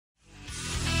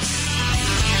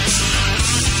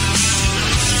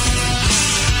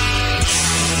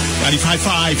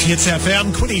95.5 Hits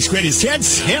FM, Quinny's greatest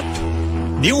hits, hip.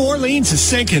 New Orleans is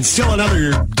sinking. Still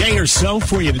another day or so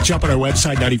for you to jump on our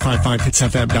website,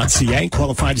 955hitsfm.ca.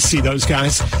 Qualified to see those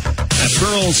guys at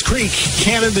Burles Creek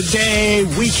Canada Day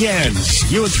weekend.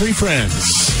 You and three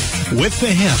friends with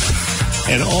the hip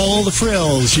and all the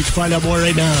frills. You can find out more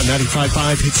right now,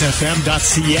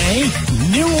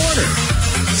 955hitsfm.ca. New order.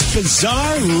 It's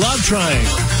Bizarre Love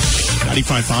Triangle.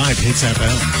 95.5 Hits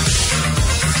FM.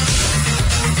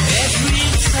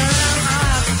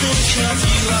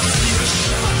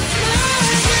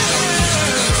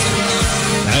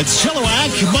 It's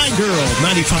Chilliwack, My Girl,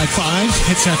 95.5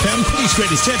 Hits FM, Quinny's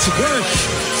greatest hits at work.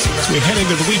 As we head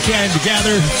into the weekend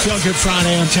together, Feel Good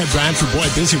Friday. I'm Ted Bradford. Boy,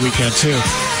 busy weekend, too.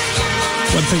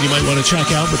 One thing you might want to check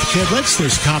out with the kidlets,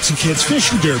 there's Cops and Kids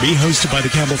Fishing Derby, hosted by the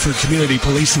Campbellford Community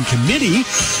Policing Committee.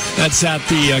 That's at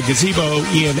the gazebo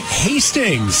in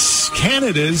Hastings,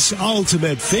 Canada's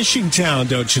ultimate fishing town,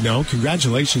 don't you know?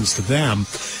 Congratulations to them.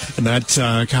 And that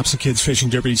Cops and Kids Fishing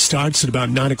Derby starts at about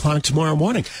 9 o'clock tomorrow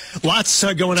morning. Lots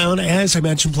going on, as I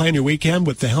mentioned, plan your weekend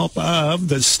with the help of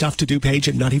the Stuff to Do page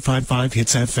at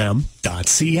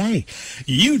 955hitsfm.ca.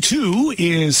 U2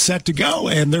 is set to go,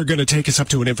 and they're going to take us up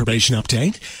to an information update.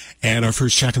 And our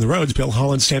first check on the roads, Bill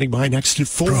Holland standing by next at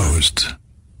 4. Prost.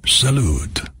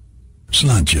 Salute.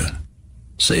 Sláinte.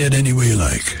 Say it any way you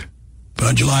like. But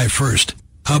on July 1st,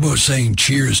 how about saying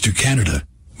cheers to Canada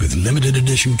with limited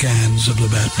edition cans of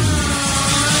Labatt Blue?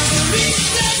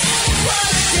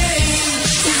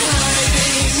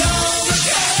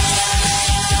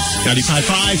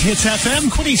 95.5 Hits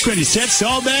FM, Quinny's greatest hits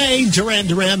all day. Duran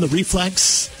Duran, The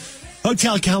Reflex.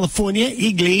 Hotel California,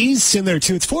 Eagles in there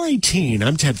too. It's 4:18.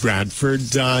 I'm Ted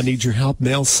Bradford. Need your help.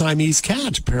 Male Siamese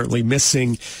cat apparently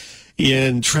missing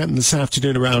in Trenton this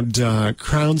afternoon around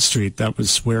Crown Street. That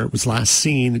was where it was last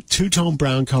seen. Two-tone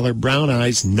brown color, brown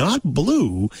eyes, not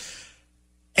blue,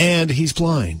 and he's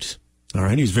blind. All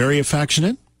right, he's very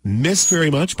affectionate, missed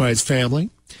very much by his family,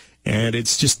 and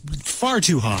it's just far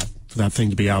too hot for that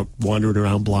thing to be out wandering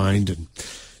around blind and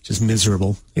just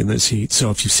miserable in this heat. So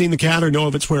if you've seen the cat or know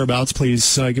of its whereabouts,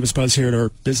 please give us a buzz here at our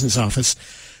business office,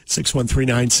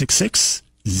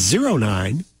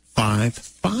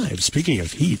 613-966-0955. Speaking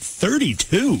of heat,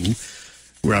 32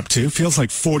 we're up to. Feels like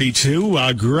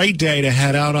 42. Great day to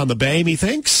head out on the bay,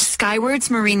 methinks. Skywards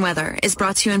Marine Weather is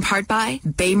brought to you in part by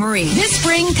Bay Marine. This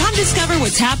spring, come discover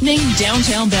what's happening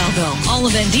downtown Belleville. All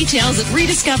event details at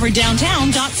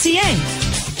rediscoverdowntown.ca.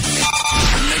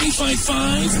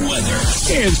 95.5 weather.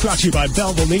 It's brought to you by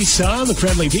Belleville Nissan, the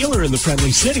friendly dealer in the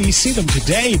friendly city. See them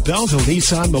today, Belleville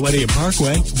Nissan, Millennium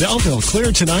Parkway. Belleville,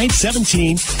 clear tonight,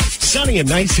 17. Sunny and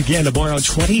nice again tomorrow,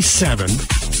 27.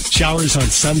 Showers on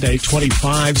Sunday,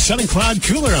 25. Sun and cloud,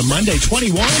 cooler on Monday,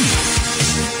 21.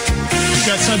 We've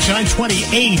got sunshine,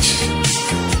 28.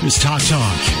 Here's Talk.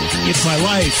 It's My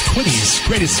Life, Quinny's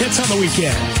greatest hits on the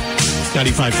weekend.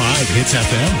 95.5 Hits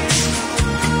FM.